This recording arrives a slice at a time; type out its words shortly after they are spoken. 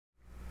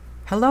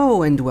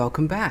Hello and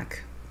welcome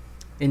back.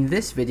 In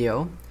this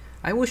video,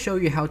 I will show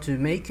you how to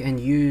make and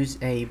use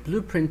a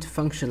blueprint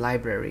function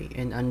library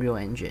in Unreal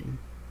Engine.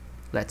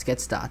 Let's get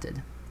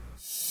started.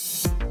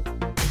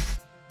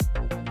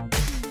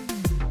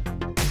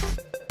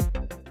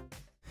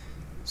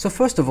 So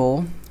first of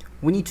all,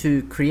 we need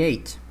to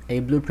create a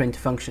blueprint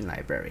function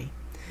library.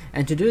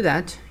 And to do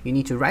that, you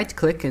need to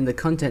right-click in the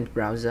content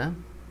browser,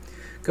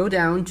 go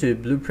down to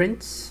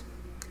Blueprints,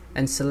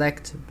 and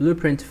select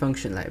Blueprint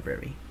Function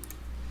Library.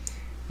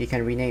 You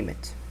can rename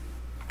it.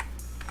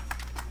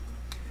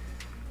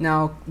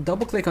 Now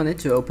double-click on it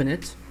to open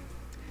it,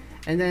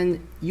 and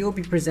then you'll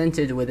be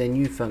presented with a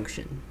new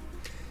function.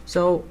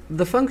 So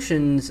the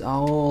functions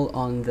are all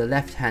on the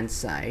left-hand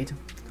side,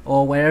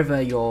 or wherever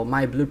your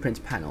My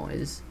Blueprint panel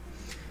is.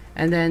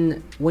 And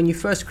then when you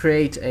first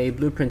create a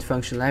blueprint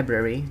function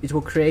library, it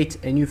will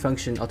create a new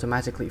function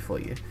automatically for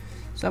you.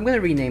 So I'm going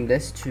to rename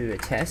this to a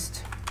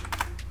test,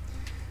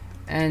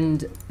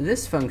 and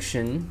this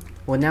function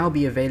will now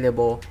be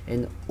available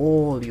in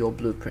all your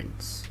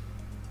blueprints.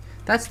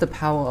 That's the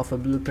power of a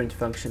blueprint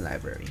function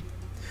library.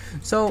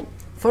 So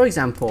for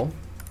example,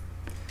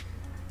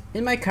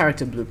 in my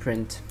character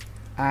blueprint,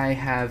 I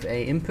have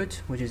a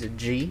input which is a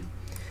G,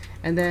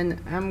 and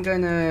then I'm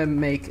gonna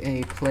make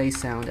a play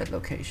sound at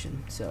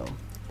location. So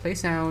play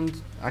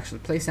sound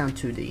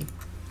 2D,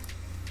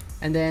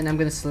 and then I'm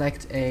gonna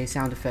select a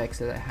sound effects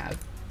that I have.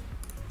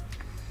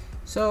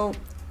 So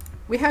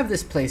we have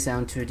this play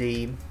sound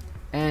 2D,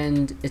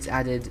 and it's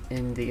added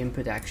in the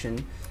input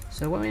action.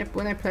 So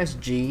when I press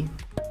G,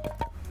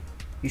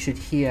 you should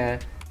hear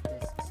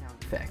this sound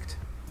effect.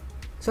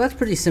 So that's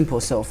pretty simple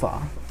so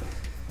far.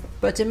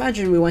 But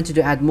imagine we wanted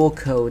to add more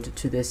code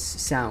to this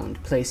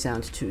sound, play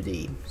sound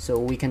 2D. So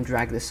we can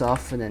drag this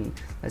off, and then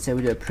let's say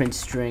we do a print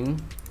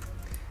string.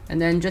 And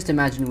then just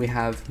imagine we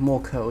have more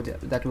code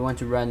that we want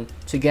to run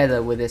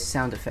together with this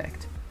sound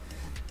effect.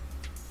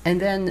 And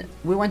then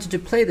we wanted to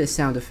play this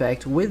sound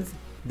effect with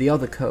the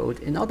other code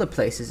in other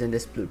places in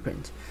this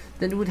blueprint.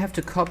 Then we would have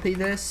to copy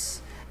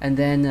this and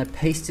then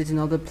paste it in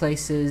other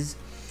places.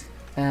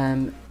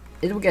 It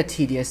will get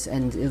tedious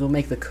and it will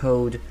make the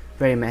code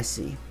very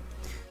messy.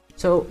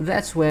 So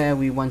that's where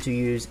we want to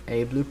use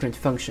a blueprint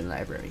function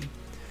library.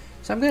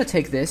 So I'm going to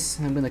take this,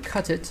 I'm going to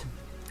cut it,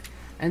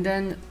 and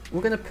then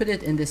we're going to put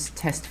it in this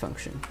test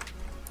function.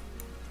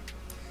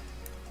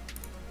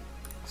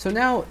 So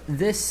now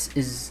this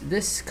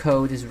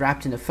code is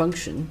wrapped in a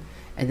function,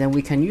 and then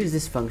we can use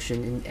this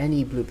function in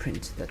any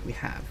blueprint that we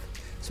have.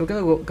 So we're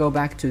going to go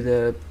back to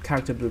the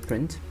character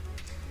blueprint,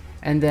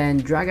 and then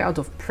drag out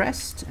of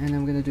pressed, and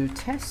I'm going to do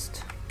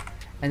test,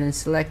 and then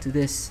select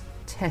this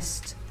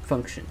test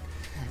function.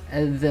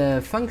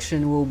 The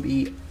function will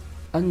be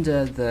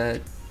under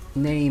the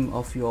name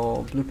of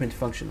your blueprint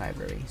function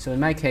library. So in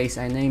my case,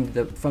 I named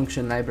the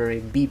function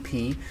library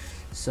BP,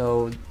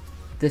 so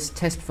this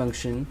test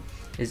function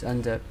is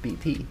under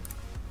BP.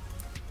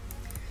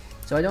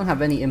 So I don't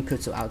have any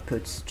inputs or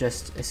outputs,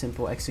 just a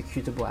simple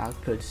executable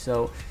output.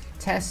 So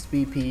test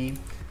BP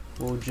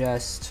will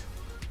just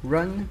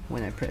run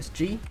when I press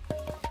G, and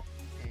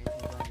it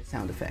will run the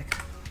sound effect.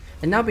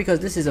 And now,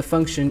 because this is a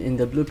function in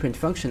the blueprint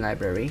function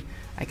library,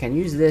 I can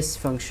use this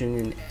function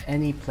in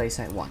any place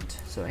I want.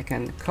 So I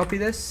can copy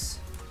this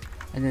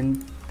and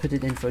then put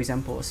it in, for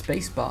example, a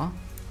spacebar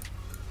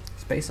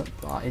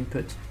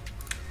input.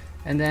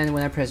 And then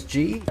when I press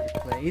G,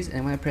 it plays,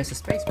 and when I press the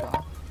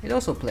spacebar, it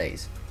also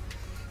plays.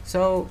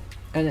 So,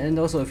 and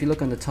also if you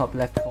look on the top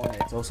left corner,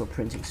 it's also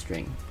printing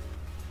string.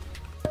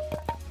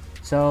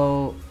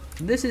 So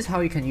this is how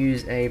you can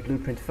use a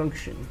blueprint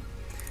function.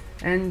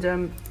 And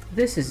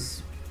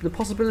the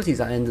possibilities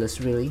are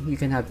endless, really. You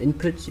can have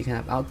inputs, you can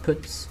have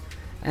outputs,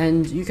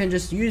 and you can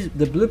just use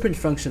the blueprint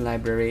function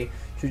library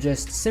to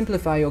just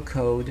simplify your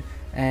code,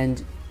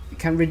 and you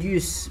can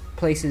reduce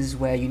places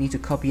where you need to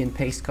copy and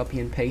paste.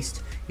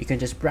 You can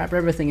just wrap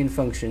everything in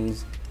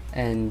functions,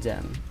 and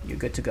you're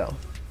good to go.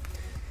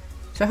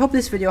 So I hope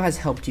this video has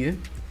helped you.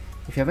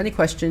 If you have any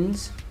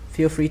questions,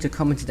 feel free to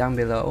comment down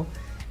below,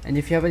 and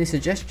if you have any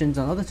suggestions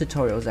on other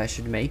tutorials I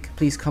should make,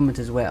 please comment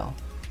as well.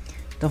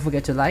 Don't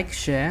forget to like,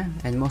 share,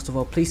 and most of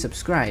all, please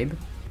subscribe.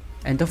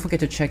 And don't forget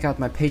to check out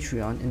my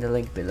Patreon in the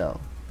link below.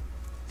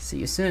 See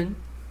you soon.